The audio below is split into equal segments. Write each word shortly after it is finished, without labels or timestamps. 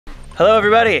Hello,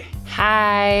 everybody.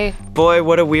 Hi. Boy,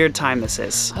 what a weird time this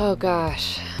is. Oh,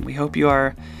 gosh. We hope you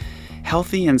are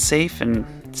healthy and safe and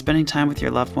spending time with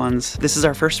your loved ones. This is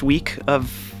our first week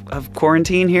of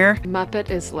quarantine here.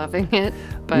 Muppet is loving it.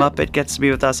 But Muppet gets to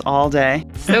be with us all day.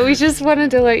 So we just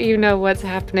wanted to let you know what's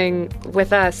happening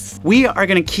with us. We are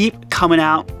going to keep coming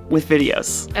out with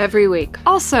videos every week.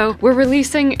 Also, we're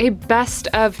releasing a best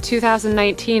of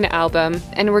 2019 album,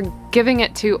 and we're giving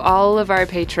it to all of our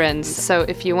patrons. So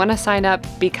if you want to sign up,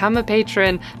 become a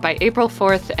patron by April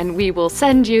 4th, and we will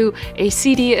send you a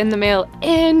CD in the mail,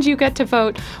 and you get to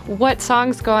vote what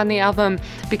songs go on the album,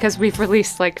 because we've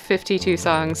released like 52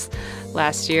 songs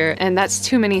last year, and that's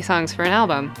too many songs for an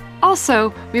album.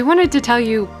 Also, we wanted to tell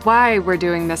you why we're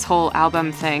doing this whole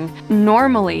album thing.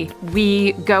 Normally,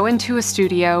 we go into a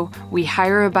studio, we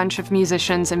hire a bunch of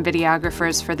musicians and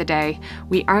videographers for the day.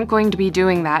 We aren't going to be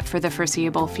doing that for the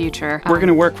foreseeable future. We're going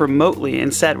to work remotely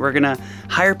instead. We're going to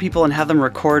hire people and have them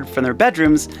record from their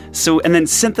bedrooms, and then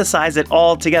synthesize it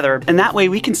all together. And that way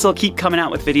we can still keep coming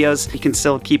out with videos. We can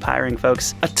still keep hiring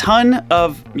folks. A ton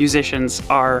of musicians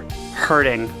are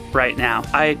hurting right now.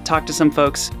 I talked to some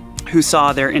folks who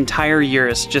saw their entire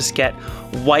years just get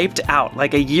wiped out,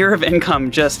 like a year of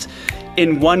income just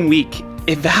in 1 week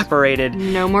evaporated.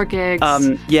 No more gigs,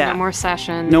 no more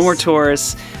sessions. No more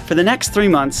tours. For the next 3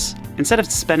 months, instead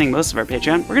of spending most of our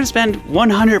Patreon, we're gonna spend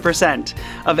 100%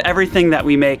 of everything that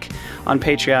we make on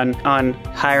Patreon on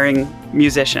hiring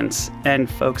musicians and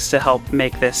folks to help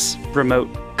make this remote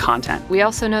content. We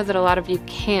also know that a lot of you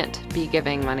can't be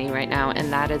giving money right now,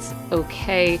 and that is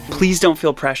okay. Please don't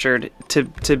feel pressured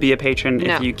to be a patron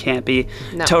if you can't be.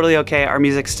 No. Totally okay. Our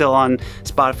music's still on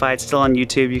Spotify, it's still on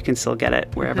YouTube. You can still get it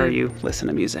wherever you listen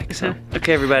to music. So,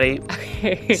 okay, everybody.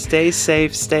 Stay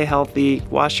safe, stay healthy,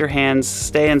 wash your hands,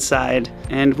 stay inside,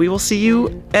 and we will see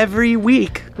you every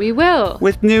week. We will.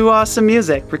 With new awesome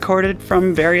music recorded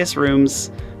from various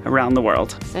rooms around the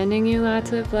world. Sending you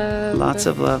lots of love. Lots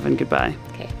of love and goodbye.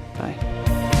 Okay. Bye.